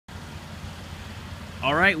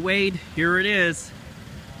All right, Wade, here it is.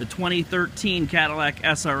 The 2013 Cadillac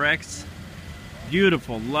SRX.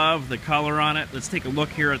 Beautiful, love the color on it. Let's take a look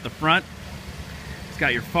here at the front. It's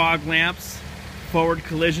got your fog lamps, forward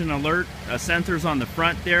collision alert, sensors on the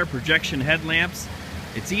front there, projection headlamps.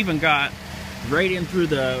 It's even got, right in through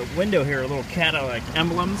the window here, little Cadillac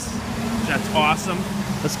emblems. That's awesome.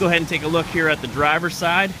 Let's go ahead and take a look here at the driver's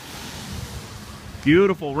side.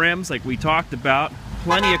 Beautiful rims like we talked about.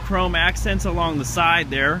 Plenty of chrome accents along the side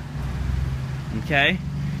there. Okay.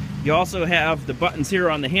 You also have the buttons here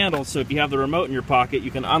on the handle, so if you have the remote in your pocket, you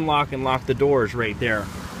can unlock and lock the doors right there.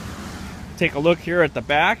 Take a look here at the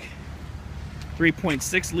back.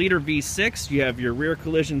 3.6 liter V6. You have your rear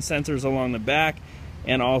collision sensors along the back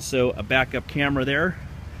and also a backup camera there.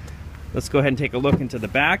 Let's go ahead and take a look into the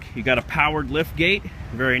back. You got a powered lift gate,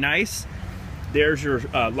 very nice. There's your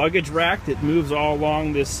luggage rack that moves all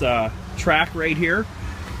along this track right here.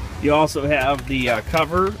 You also have the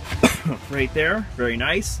cover right there, very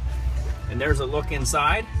nice. And there's a look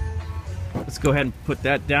inside. Let's go ahead and put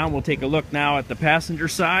that down. We'll take a look now at the passenger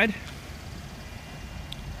side.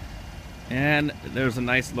 And there's a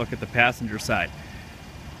nice look at the passenger side.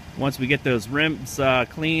 Once we get those rims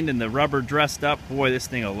cleaned and the rubber dressed up, boy, this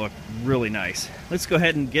thing will look really nice. Let's go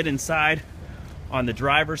ahead and get inside on the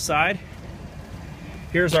driver's side.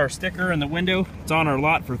 Here's our sticker in the window. It's on our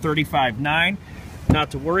lot for $35,900.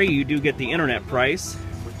 Not to worry, you do get the internet price.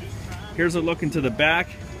 Here's a look into the back.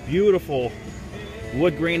 Beautiful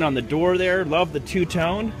wood grain on the door there. Love the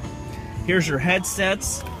two-tone. Here's your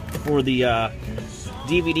headsets for the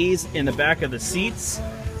DVDs in the back of the seats.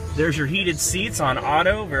 There's your heated seats on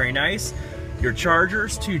auto, very nice. Your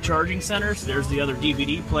chargers, 2 charging centers. There's the other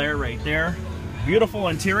DVD player right there. Beautiful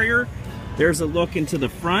interior. There's a look into the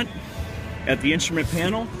front at the instrument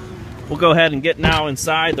panel. We'll go ahead and get now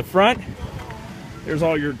inside the front. There's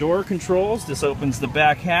all your door controls. This opens the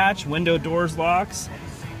back hatch, window doors locks,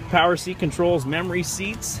 power seat controls, memory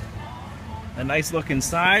seats. A nice look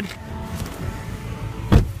inside.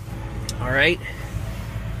 All right,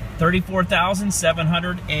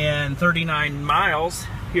 34,739 miles.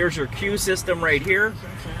 Here's your Q system right here.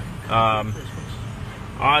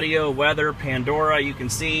 Audio, weather, Pandora, you can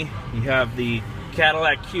see. You have the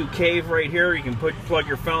Cadillac Q Cave right here. You can plug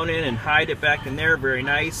your phone in and hide it back in there, very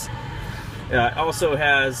nice. Also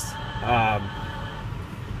has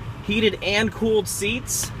heated and cooled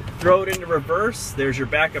seats. Throw it into reverse. There's your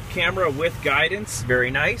backup camera with guidance,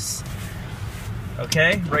 very nice.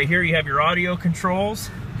 Okay, right here you have your audio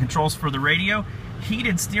controls for the radio,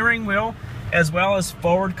 heated steering wheel, as well as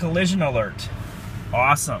forward collision alert.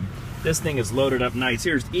 Awesome. This thing is loaded up nice.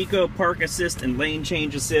 Here's Eco Park Assist and Lane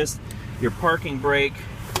Change Assist, your parking brake,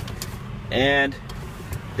 and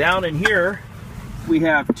down in here we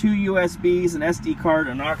have 2 USBs, an SD card,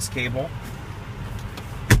 and an aux cable.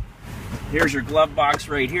 Here's your glove box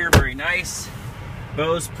right here, very nice.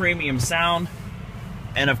 Bose premium sound,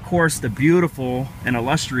 and of course the beautiful and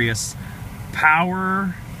illustrious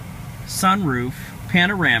power sunroof,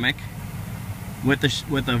 panoramic, with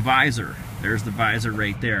a visor. There's the visor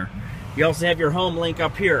right there. You also have your home link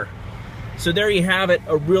up here. So there you have it,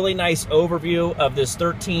 a really nice overview of this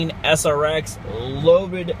 13 SRX,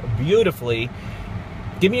 loaded beautifully.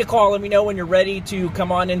 Give me a call, let me know when you're ready to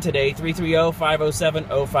come on in today,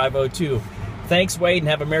 330-507-0502. Thanks, Wade, and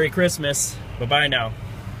have a Merry Christmas. Bye-bye now.